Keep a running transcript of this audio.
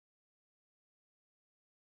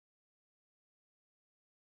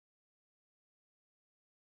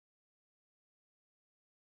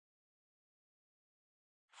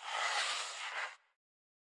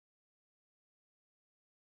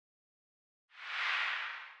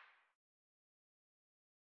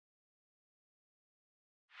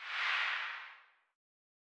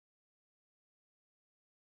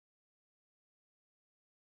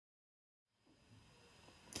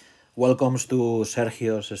Welcome to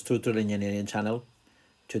Sergio's Structural Engineering channel.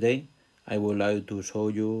 Today, I would like to show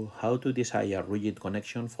you how to design a rigid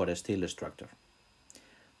connection for a steel structure.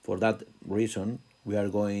 For that reason, we are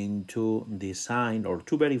going to design or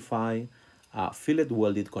to verify fillet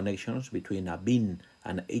welded connections between a beam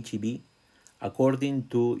and HEB according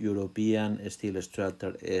to European steel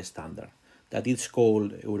structure standard that is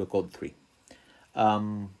called Eurocode 3.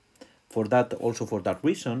 For that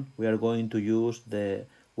reason, we are going to use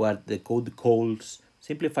what the code calls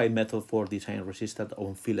simplified method for design resistant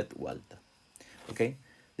on fillet weld. Okay,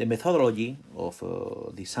 the methodology of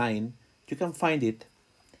design, you can find it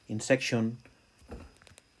in section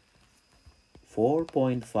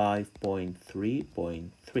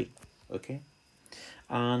 4.5.3.3. Okay,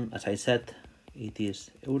 and as I said, it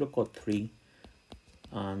is Eurocode 3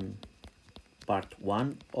 and part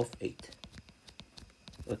 1 of 8.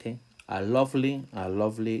 Okay, a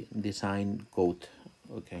lovely design code,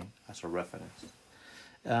 okay, as a reference.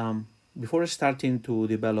 Before starting to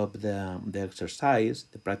develop the exercise,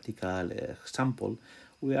 the practical example,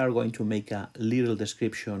 we are going to make a little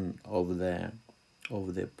description of the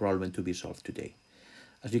problem to be solved today.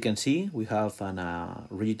 As you can see, we have a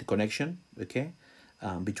rigid connection, okay,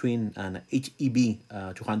 between an HEB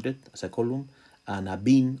 200 as a column and a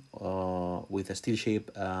beam with a steel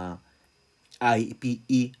shape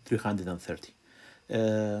IPE 330.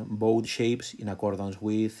 Both shapes in accordance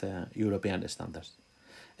with European standards.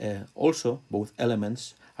 Also, both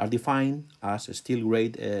elements are defined as steel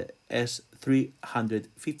grade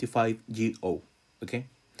S355GO. Okay,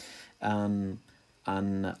 and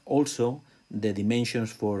also the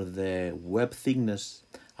dimensions for the web thickness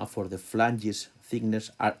and for the flanges thickness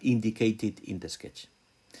are indicated in the sketch.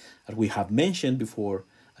 As we have mentioned before,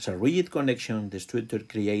 as a rigid connection, the structure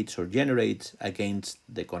creates or generates against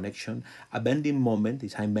the connection a bending moment,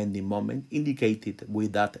 design bending moment, indicated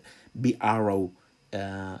with that B arrow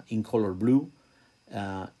in color blue,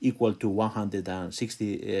 equal to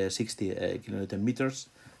 160 kilonewton meters,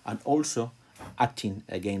 and also acting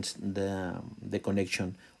against the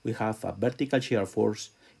connection, we have a vertical shear force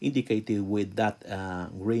indicated with that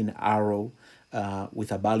green arrow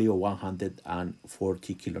with a value of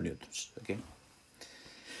 140 kilonewtons. Okay.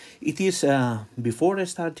 It is before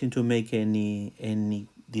starting to make any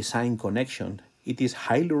design connection, it is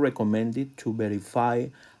highly recommended to verify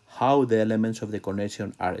how the elements of the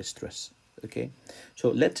connection are stressed. Okay,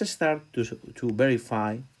 so let's start to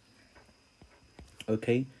verify.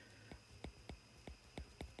 Okay,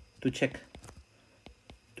 to check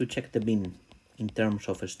the beam in terms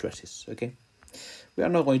of stresses. Okay, we are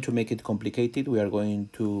not going to make it complicated. We are going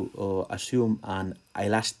to assume an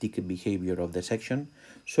elastic behavior of the section.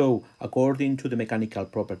 So according to the mechanical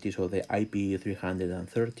properties of the IP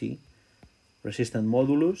 330, resistance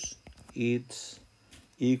modulus, it's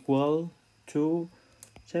equal to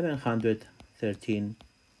 713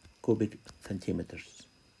 cubic centimeters.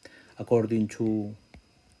 According to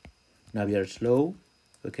Navier's law,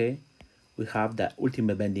 okay, we have the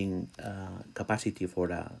ultimate bending capacity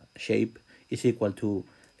for a shape is equal to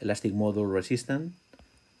elastic module resistance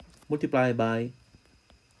multiplied by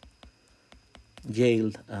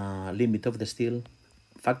yield limit of the steel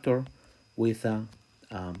factor with a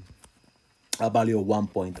value of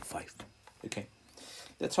 1.5. Okay,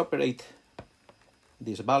 let's operate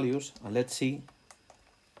these values and let's see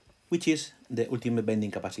which is the ultimate bending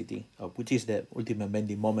capacity, or which is the ultimate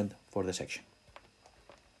bending moment for the section.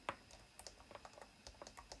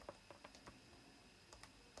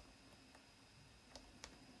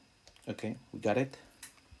 Okay, we got it.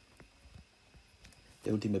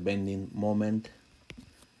 The ultimate bending moment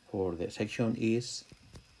for the section is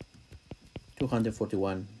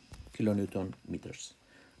 241 kilonewton meters.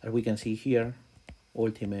 As we can see here,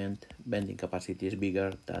 ultimate bending capacity is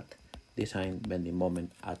bigger than design bending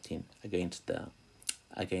moment acting against the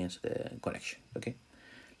connection. Okay,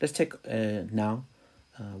 let's check now.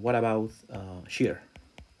 What about shear?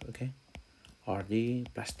 Okay, or the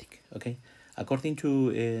plastic? Okay, according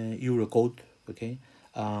to Eurocode, okay,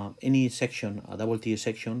 any section, a double T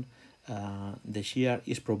section, the shear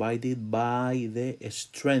is provided by the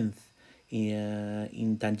strength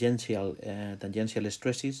in tangential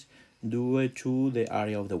stresses due to the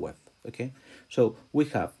area of the web. Okay, so we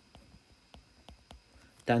have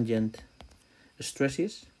tangent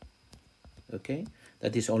stresses. Okay,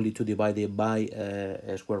 that is only 2 divided by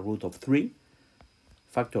a square root of 3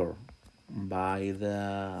 factor by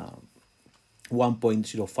the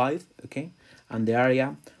 1.05. Okay, and the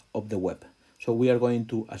area of the web. So we are going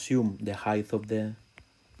to assume the height of the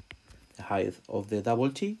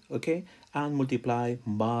double T, okay, and multiply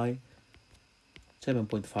by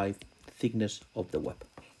 7.5 thickness of the web.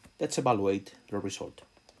 Let's evaluate the result.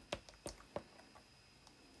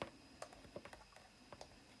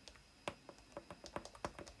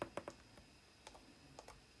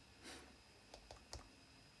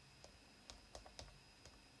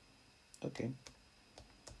 Okay,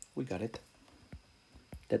 we got it.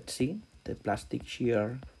 Let's see the plastic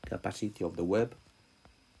shear capacity of the web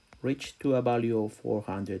reached to a value of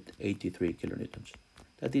 483 kilonewtons.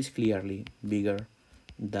 That is clearly bigger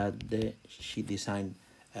than the design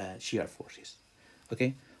shear forces.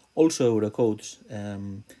 Okay. Also, Eurocodes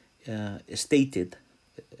stated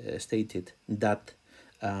that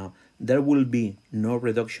there will be no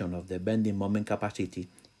reduction of the bending moment capacity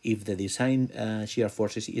if the design shear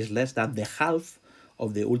forces is less than the half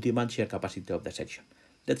of the ultimate shear capacity of the section.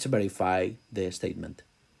 Let's verify the statement.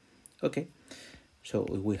 Okay, so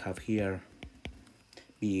we have here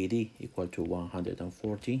BED equal to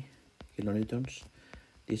 140 kilonewtons.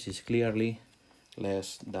 This is clearly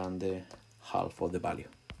less than the half of the value.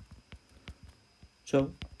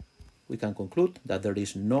 So we can conclude that there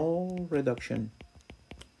is no reduction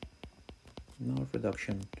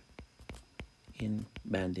in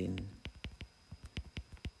bending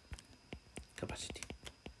capacity.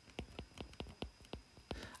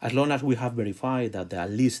 As long as we have verified that at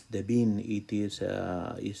least the beam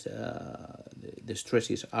the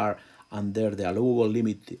stresses are under the allowable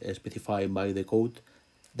limit specified by the code,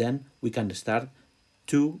 then we can start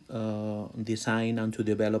to design and to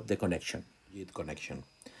develop the connection.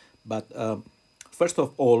 But first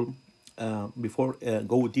of all, before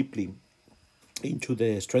go deeply into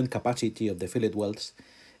the strength capacity of the fillet welds,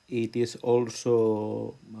 it is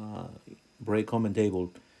also very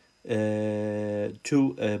commendable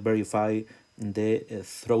to verify the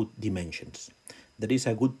throat dimensions. There is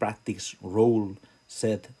a good practice rule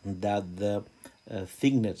set that the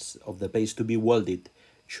thickness of the base to be welded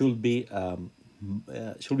should be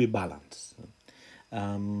balanced.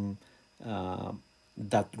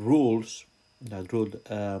 That rule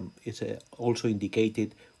is also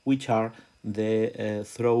indicated which are the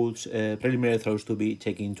preliminary throats to be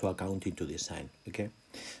taken into account into design. Okay,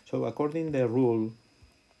 so according to the rule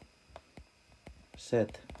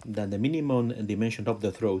said that the minimum dimension of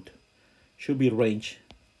the throat should be range,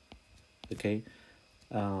 okay,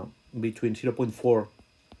 between 0.4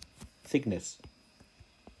 thickness,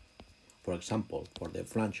 for example, for the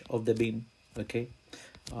flange of the beam, okay,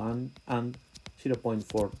 and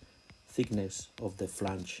 0.4 thickness of the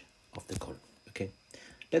flange of the column. Okay,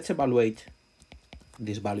 let's evaluate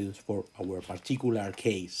these values for our particular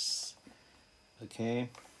case. Okay,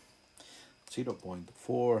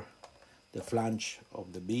 0.4, the flange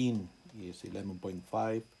of the beam is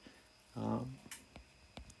 11.5,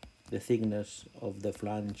 the thickness of the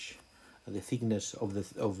flange, the thickness of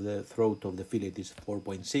the throat of the fillet is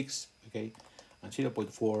 4.6, okay, and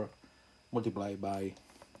 0.4 multiplied by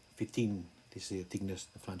 15, this is the thickness,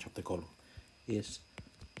 the flange of the column, is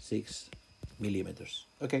 6 millimeters.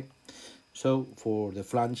 Okay, so for the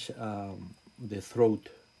flange, the throat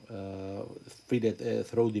fillet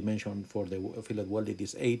throat dimension for the fillet welded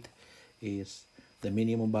is 8, is the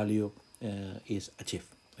minimum value is achieved.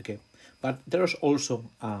 Okay, but there's also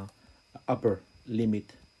a upper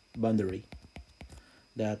limit boundary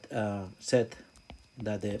that said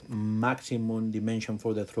that the maximum dimension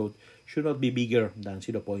for the throat should not be bigger than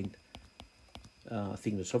 0.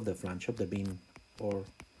 Thickness of the flange of the beam or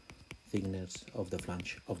thickness of the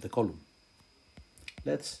flange of the column.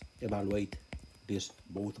 Let's evaluate these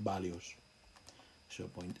both values.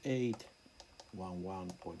 0.8,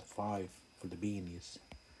 1.5 for the beam is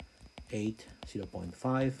 8,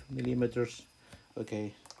 0.5 millimeters,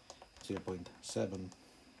 okay, 0.7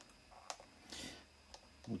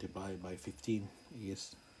 multiplied by 15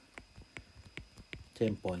 is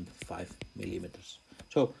 10.5 millimeters.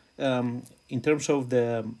 So in terms of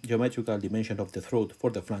the geometrical dimension of the throat for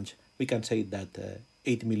the flange, we can say that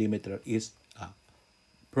 8 millimeter is a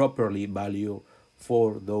properly value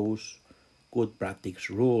for those good practice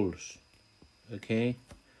rules. Okay,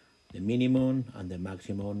 the minimum and the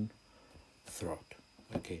maximum throat.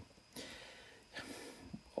 Okay.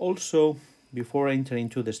 Also, before entering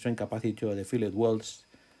into the strength capacity of the fillet welds,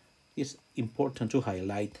 it's important to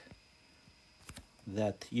highlight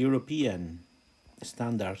that European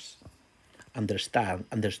standards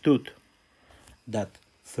understood that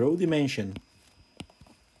throat dimension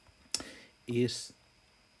is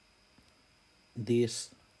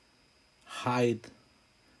this height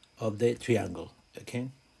of the triangle. Okay,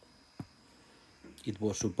 it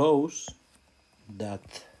was supposed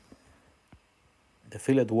that the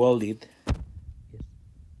fillet welded is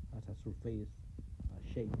as a surface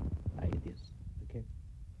shape like this. Okay,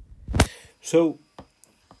 so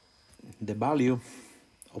the value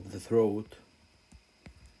of the throat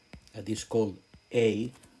that is called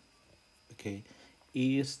A, okay,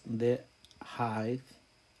 is the height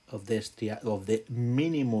of the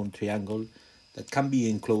minimum triangle that can be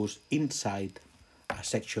enclosed inside a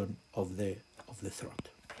section of the throat.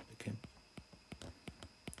 Okay,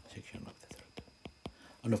 section of the throat,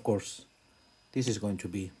 and of course, this is going to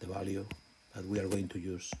be the value that we are going to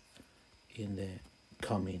use in the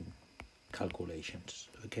coming calculations.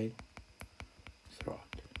 Okay,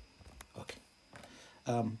 throat. Okay,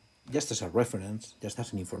 just as a reference, just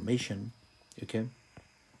as an information. Okay,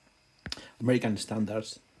 American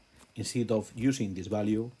standards, instead of using this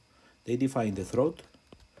value, they define the throat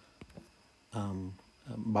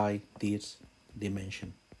by this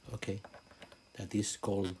dimension, okay, that is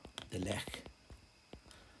called the leg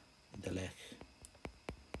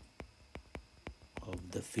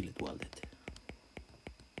of the fillet welded.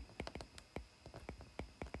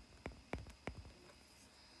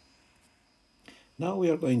 Now we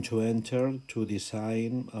are going to enter to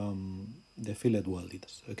design the fillet welded,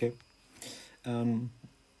 okay.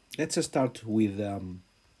 Let's start with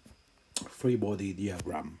free body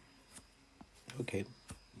diagram. Okay,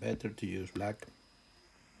 better to use black.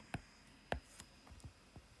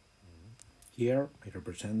 Here I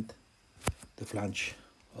represent the flange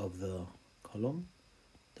of the column,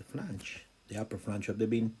 the upper flange of the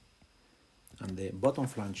beam, and the bottom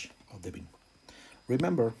flange of the beam.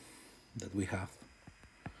 Remember that we have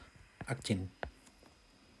acting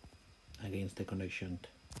against the connection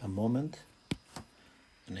a moment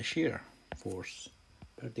and a shear force,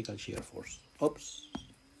 vertical shear force. Oops,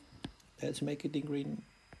 let's make it in green.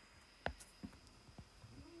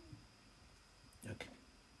 Okay.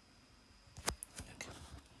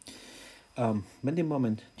 Bending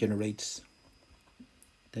moment generates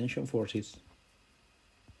tension forces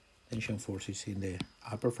in the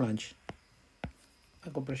upper flange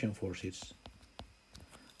and compression forces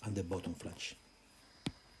on the bottom flange.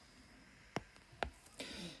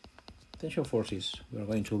 Tension forces are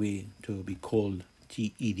going to be called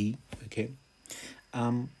TED. Okay.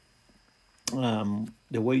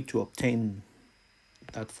 The way to obtain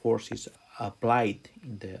that force is applied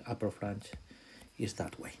in the upper flange is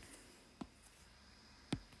that way.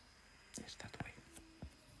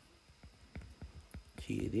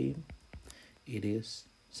 TED, it is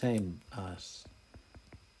same as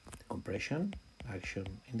the compression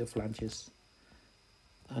action in the flanges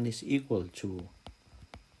and is equal to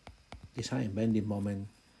design bending moment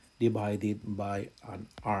divided by an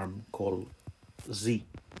arm called Z.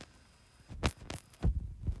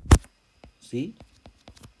 Z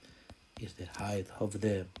is the height of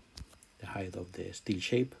the steel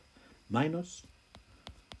shape minus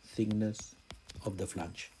thickness of the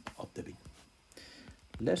flange of the beam.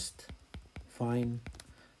 Let's find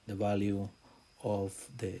the value of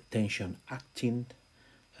the tension acting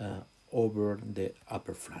over the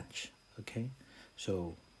upper flange. Okay,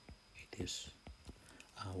 so it is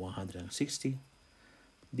 160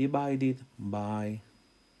 divided by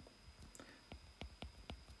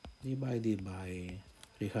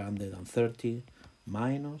 330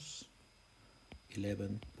 minus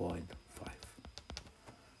 11.5.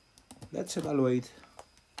 Let's evaluate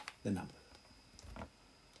the number.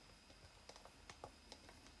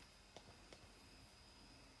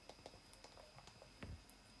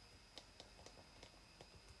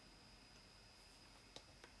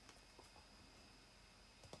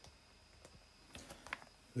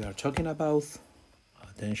 We are talking about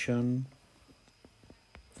tension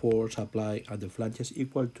force applied at the flanges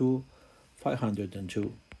equal to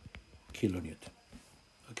 502 kilonewton.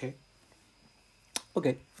 Okay.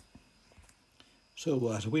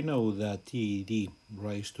 So as we know that TED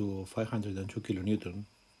rise to 502 kilonewton,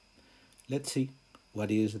 let's see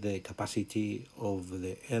what is the capacity of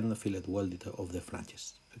the end fillet welded of the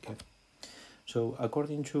flanges. Okay. So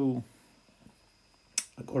according to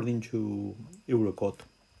Eurocode,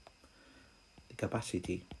 the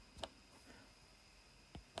capacity,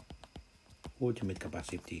 ultimate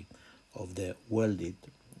capacity of the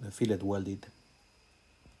fillet welded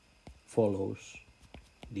follows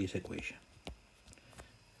this equation.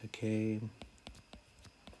 Okay,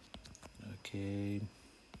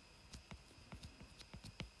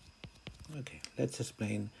 let's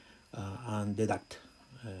explain and deduct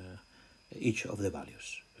each of the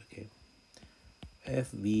values. Okay, F,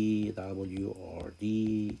 V, W, or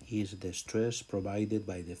D is the stress provided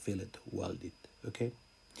by the fillet welded. Okay,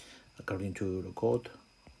 according to Eurocode,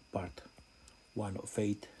 part 1 of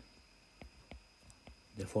 8,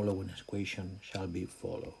 the following equation shall be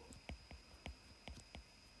followed.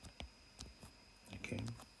 Okay.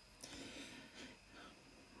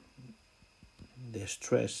 the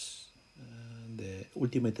stress, the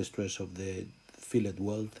ultimate stress of the fillet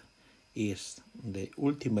weld is the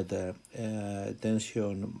ultimate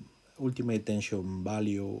tension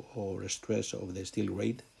value or stress of the steel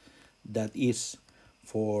grade. That is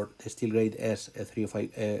for the steel grade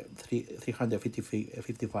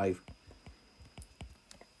S355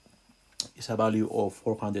 is a value of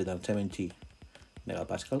 470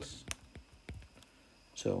 megapascals.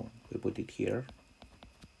 So we put it here,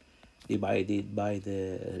 divided by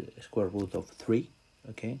the square root of 3.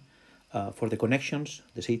 Okay. For the connections,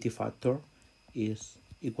 the safety factor is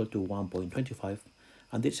equal to 1.25,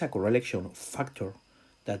 and there is a correlation factor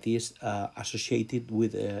that is associated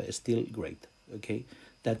with steel grade. Okay,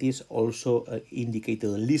 that is also indicated,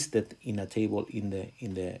 listed in a table in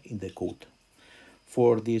the code.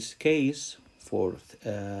 For this case, for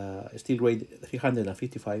steel grade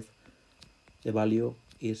 355, the value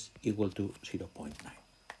is equal to 0.9.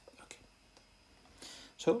 Okay,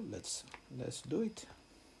 so let's do it.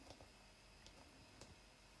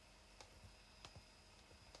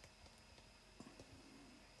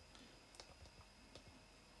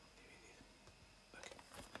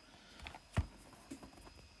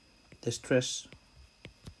 The stress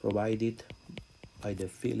provided by the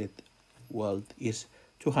fillet weld is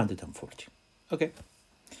 240. Okay,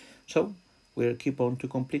 so we'll keep on to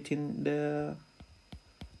completing the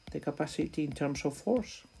capacity in terms of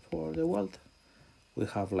force for the weld. We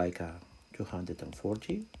have like a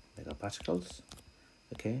 240 megapascals.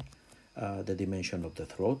 Okay, the dimension of the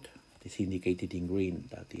throat is indicated in green,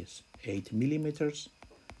 that is 8 millimeters.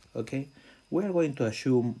 Okay, we are going to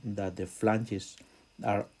assume that the flanges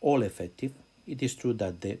are all effective. It is true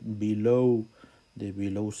that the below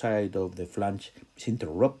side of the flange is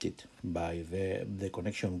interrupted by the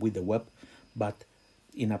connection with the web, but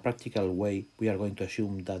in a practical way we are going to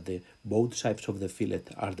assume that both sides of the fillet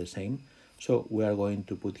are the same. So we are going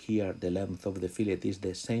to put here the length of the fillet is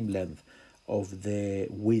the same length of the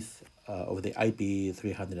width of the IP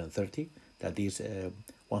 330, that is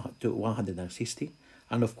 160,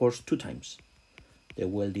 and of course 2 times the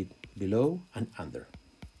welded below and under.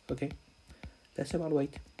 Okay, let's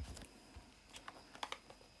evaluate.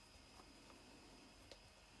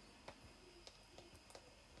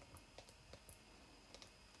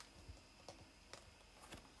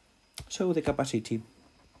 So the capacity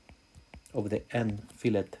of the end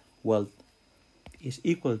fillet weld is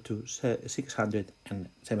equal to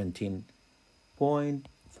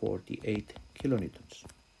 617.48 kilonewtons.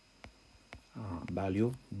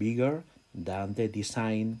 Value bigger than the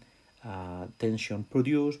design tension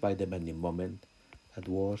produced by the bending moment, that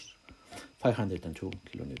was 502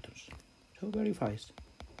 kilonewtons. So very fast.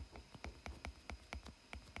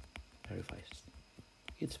 Very fast.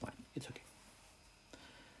 It's fine. It's okay.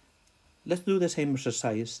 Let's do the same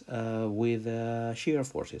exercise with shear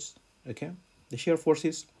forces. Okay, the shear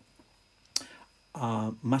forces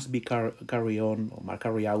must be carried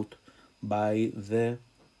out by the,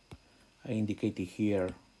 I indicated here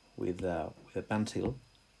with a pencil,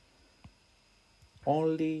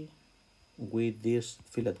 only with these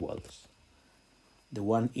fillet welds, the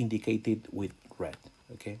one indicated with red.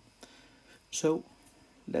 Okay, so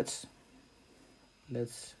let's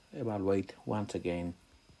evaluate once again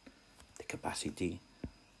the capacity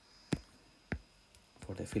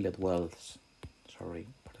for the fillet welds,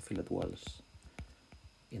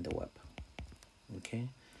 in the web. Okay,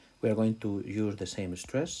 we are going to use the same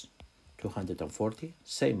stress, 240,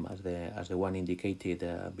 same as the one indicated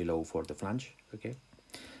below for the flange. Okay,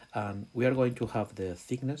 and we are going to have the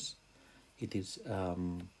thickness. It is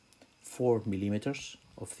 4 millimeters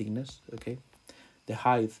of thickness. Okay, the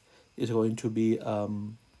height is going to be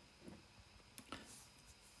in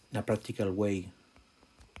a practical way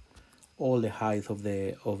all the height of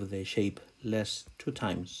the shape less 2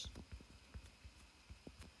 times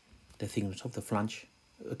the thickness of the flange.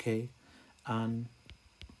 Okay, and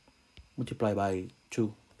multiply by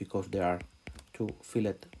 2 because there are 2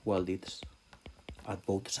 fillet welded at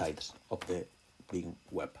both sides of the big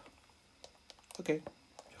web. Okay,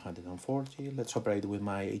 240. Let's operate with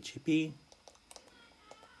my HEP.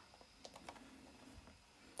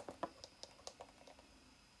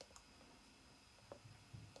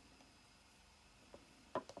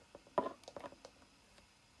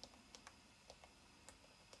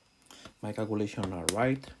 My calculations are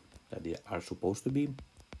right, that they are supposed to be.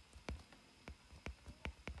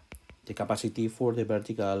 The capacity for the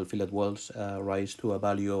vertical fillet welds rise to a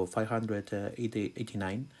value of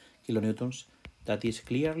 589 kilonewtons. That is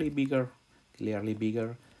clearly bigger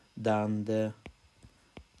than the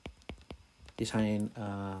design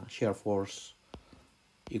shear force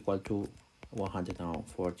equal to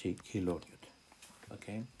 140 kilonewtons.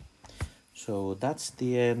 So that's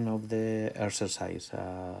the end of the exercise.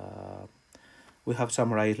 We have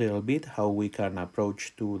summarized a little bit how we can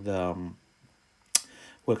approach to the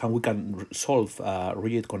well, how we can solve a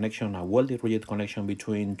rigid connection, a welded rigid connection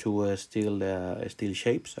between two steel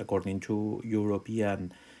shapes according to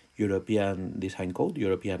European design code,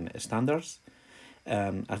 European standards.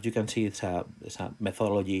 As you can see, it's a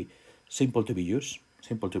methodology simple to be used.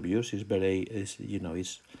 Simple to be used. It's very is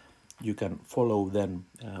you can follow them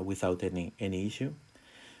without any issue.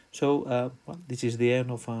 So well, this is the end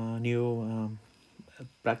of a new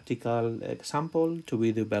practical example to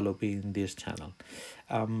be developed in this channel.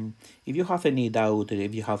 If you have any doubt,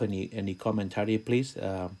 if you have any commentary, please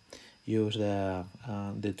use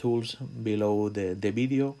the tools below the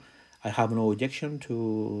video. I have no objection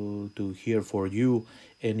to hear for you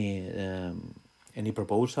any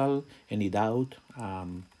proposal, any doubt.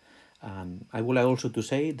 And I would like also to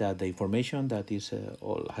say that the information that is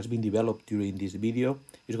has been developed during this video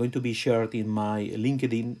is going to be shared in my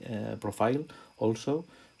LinkedIn profile also,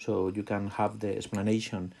 so you can have the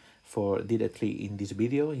explanation for directly in this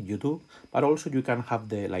video in YouTube, but also you can have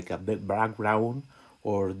the like a background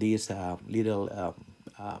or these little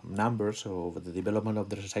numbers of the development of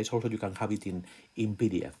the exercise. Also, you can have it in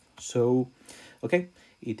PDF. So, okay,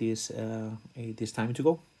 it is time to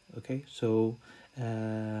go. Okay, so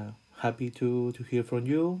happy to hear from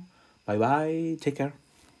you. Bye bye. Take care.